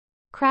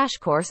crash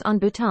course on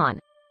Bhutan,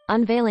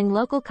 unveiling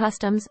local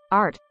customs,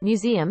 art,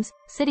 museums,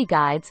 city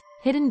guides,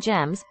 hidden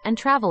gems, and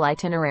travel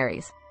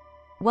itineraries.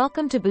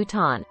 Welcome to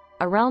Bhutan,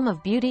 a realm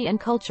of beauty and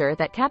culture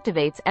that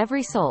captivates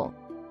every soul.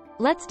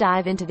 Let's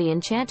dive into the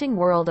enchanting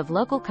world of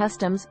local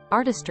customs,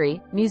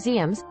 artistry,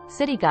 museums,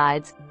 city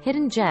guides,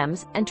 hidden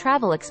gems, and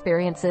travel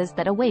experiences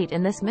that await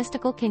in this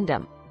mystical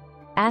kingdom.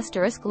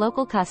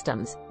 Local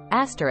customs.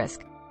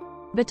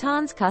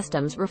 Bhutan's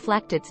customs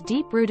reflect its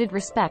deep-rooted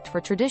respect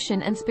for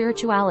tradition and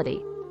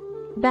spirituality.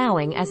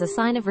 Bowing as a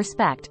sign of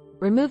respect,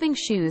 removing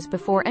shoes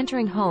before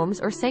entering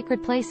homes or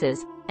sacred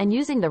places, and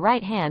using the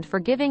right hand for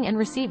giving and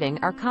receiving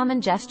are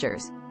common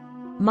gestures.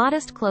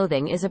 Modest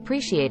clothing is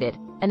appreciated,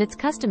 and it's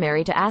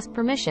customary to ask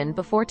permission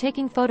before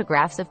taking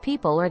photographs of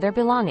people or their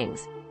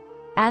belongings.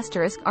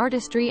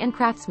 Artistry and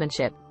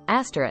craftsmanship.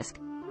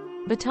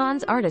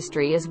 Bhutan's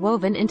artistry is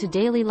woven into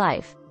daily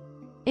life.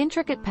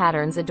 Intricate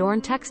patterns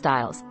adorn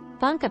textiles,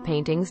 thangka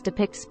paintings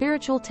depict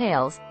spiritual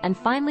tales, and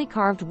finely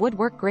carved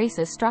woodwork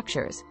graces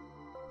structures.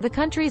 The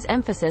country's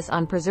emphasis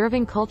on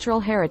preserving cultural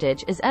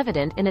heritage is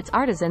evident in its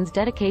artisans'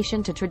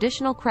 dedication to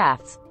traditional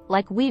crafts,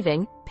 like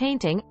weaving,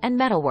 painting, and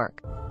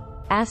metalwork.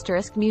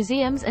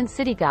 Museums and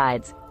city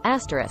guides.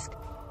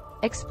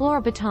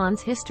 Explore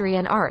Bhutan's history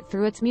and art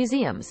through its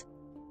museums.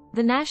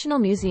 The National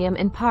Museum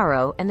in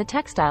Paro and the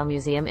Textile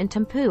Museum in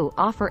Thimphu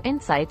offer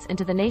insights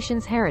into the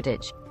nation's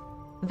heritage.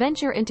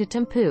 Venture into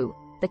Thimphu,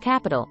 the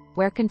capital,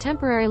 where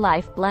contemporary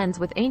life blends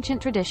with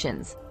ancient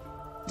traditions.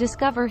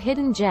 Discover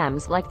hidden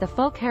gems like the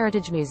Folk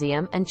Heritage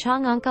Museum and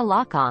Thangka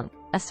Lakong,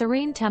 a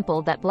serene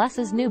temple that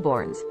blesses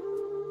newborns.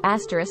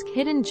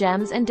 Hidden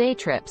gems and day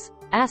trips.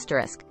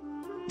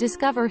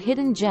 Discover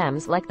hidden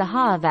gems like the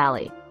Haa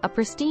Valley, a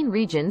pristine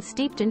region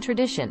steeped in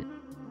tradition.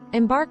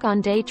 Embark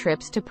on day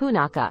trips to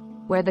Punakha,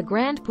 where the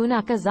Grand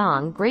Punakha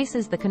Zong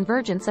graces the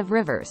convergence of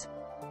rivers.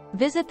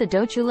 Visit the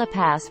Dochula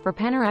Pass for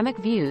panoramic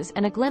views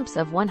and a glimpse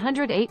of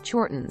 108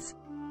 Chortens.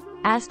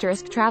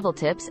 Travel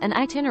tips and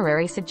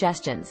itinerary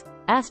suggestions.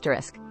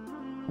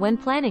 When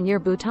planning your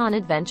Bhutan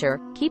adventure,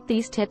 keep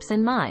these tips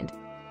in mind.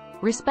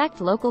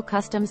 Respect local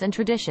customs and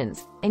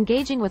traditions,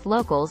 engaging with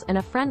locals in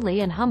a friendly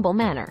and humble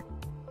manner.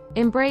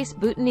 Embrace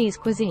Bhutanese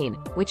cuisine,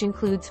 which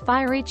includes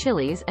fiery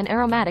chilies and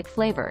aromatic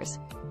flavors.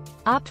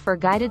 Opt for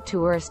guided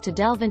tours to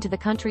delve into the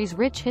country's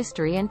rich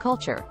history and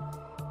culture.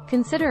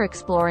 Consider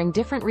exploring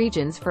different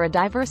regions for a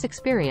diverse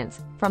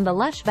experience, from the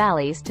lush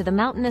valleys to the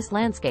mountainous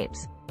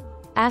landscapes.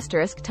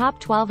 Top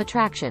 12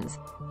 attractions.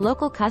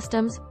 Local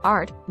customs,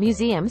 art,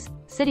 museums,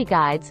 city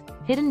guides,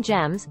 hidden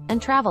gems, and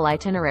travel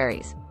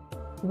itineraries.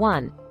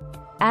 1.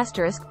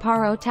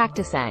 Paro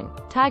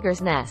Taktasang,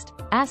 Tiger's Nest.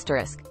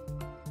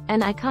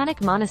 An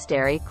iconic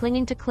monastery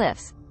clinging to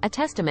cliffs, a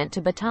testament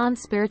to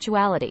Bhutan's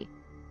spirituality.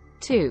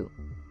 2.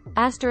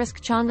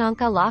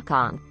 Thangka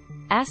Lakong.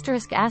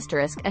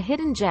 A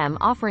hidden gem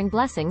offering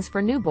blessings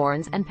for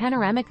newborns and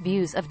panoramic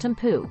views of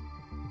Thimphu.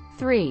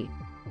 3.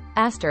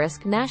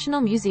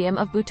 National Museum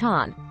of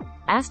Bhutan.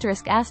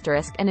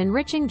 An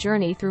enriching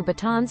journey through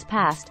Bhutan's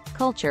past,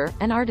 culture,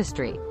 and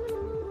artistry.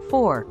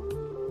 4.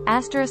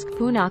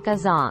 Punakha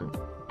Zong.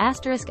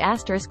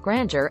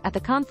 Grandeur at the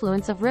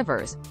confluence of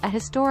rivers, a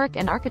historic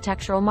and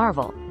architectural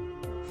marvel.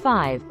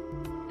 5.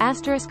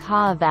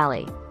 Haa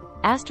Valley.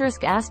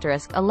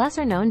 A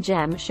lesser-known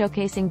gem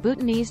showcasing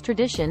Bhutanese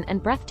tradition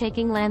and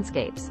breathtaking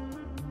landscapes.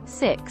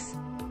 6.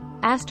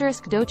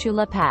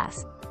 Dochula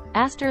Pass.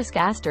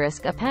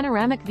 A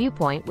panoramic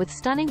viewpoint with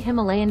stunning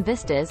Himalayan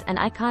vistas and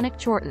iconic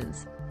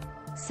Chortens.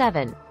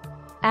 7.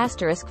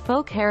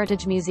 Folk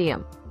Heritage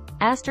Museum.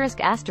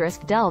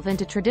 Delve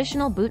into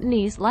traditional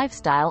Bhutanese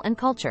lifestyle and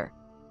culture.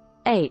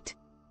 8.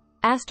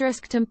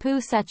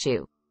 Thimphu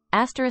Sechu.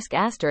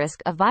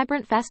 A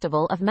vibrant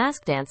festival of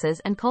mask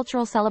dances and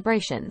cultural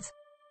celebrations.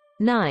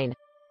 9.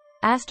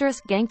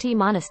 Gangti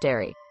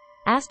Monastery.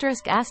 A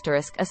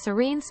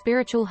serene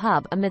spiritual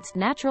hub amidst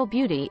natural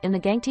beauty in the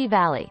Gangti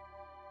Valley.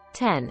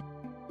 10.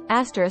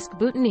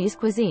 Bhutanese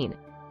cuisine.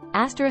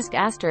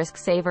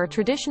 Savor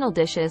traditional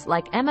dishes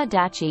like ema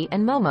dachi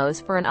and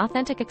momos for an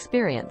authentic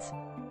experience.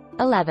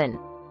 11.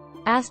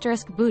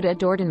 Buddha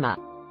Dordanma.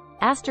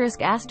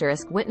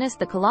 Witness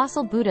the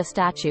colossal Buddha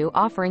statue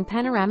offering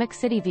panoramic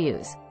city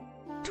views.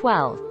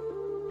 12.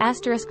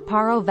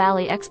 Paro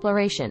Valley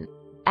exploration.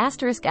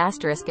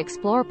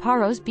 Explore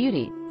Paro's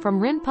beauty, from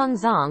Rinpung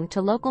Zong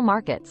to local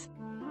markets.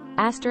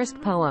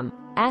 Poem.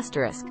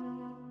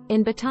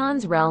 In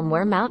Bhutan's realm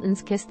where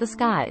mountains kiss the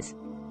skies,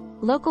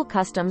 local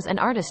customs and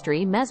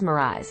artistry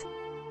mesmerize.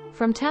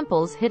 From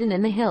temples hidden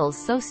in the hills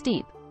so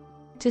steep,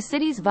 to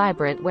cities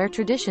vibrant where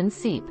traditions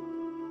seep.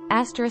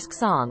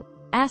 Song.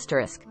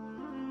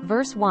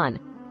 Verse 1.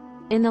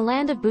 In the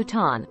land of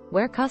Bhutan,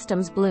 where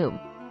customs bloom,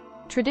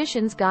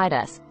 traditions guide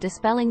us,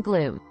 dispelling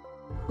gloom.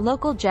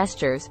 Local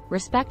gestures,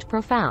 respect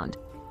profound.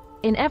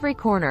 In every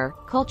corner,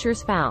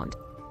 culture's found.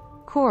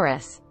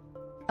 Chorus.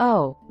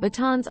 Oh,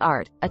 Bhutan's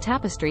art, a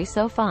tapestry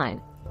so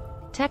fine.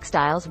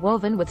 Textiles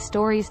woven with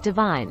stories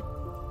divine.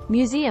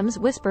 Museums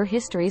whisper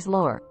history's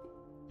lore,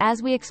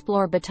 as we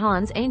explore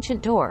Bhutan's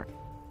ancient door.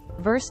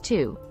 Verse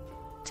 2.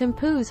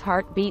 Thimphu's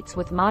heart beats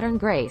with modern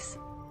grace.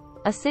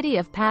 A city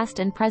of past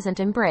and present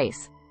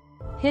embrace.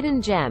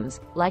 Hidden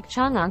gems, like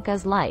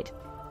Chang'anka's light,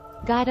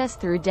 guide us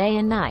through day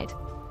and night.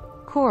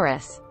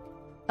 Chorus.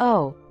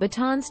 Oh,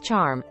 Bhutan's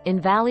charm, in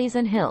valleys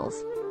and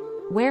hills,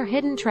 where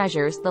hidden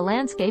treasures the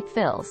landscape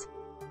fills.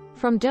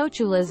 From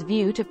Dochula's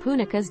view to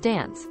Punaka's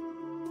dance,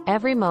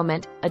 every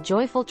moment, a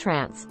joyful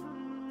trance.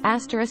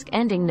 Asterisk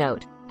ending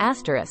note.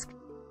 Asterisk.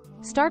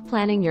 Start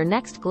planning your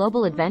next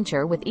global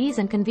adventure with ease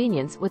and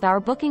convenience with our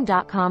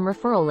Booking.com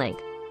referral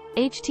link.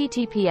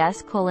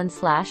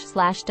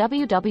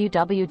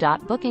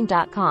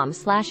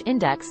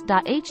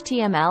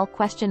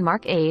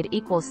 https://www.booking.com/index.html?aid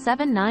equals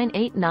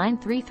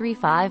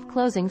 7989335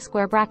 closing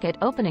square bracket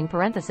opening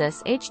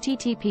parenthesis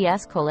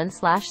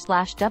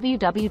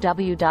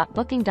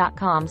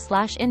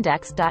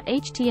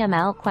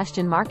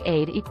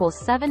https://www.booking.com/index.html?aid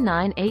equals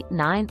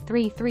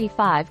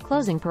 7989335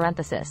 closing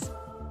parenthesis.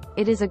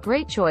 It is a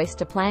great choice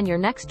to plan your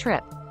next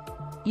trip.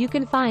 You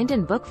can find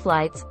and book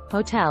flights,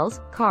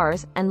 hotels,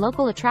 cars, and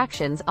local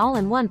attractions all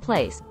in one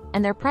place,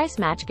 and their price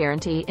match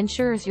guarantee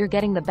ensures you're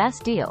getting the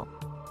best deal.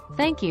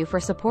 Thank you for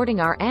supporting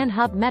our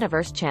Anhub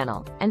Metaverse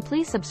channel, and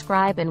please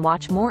subscribe and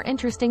watch more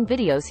interesting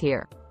videos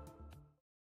here.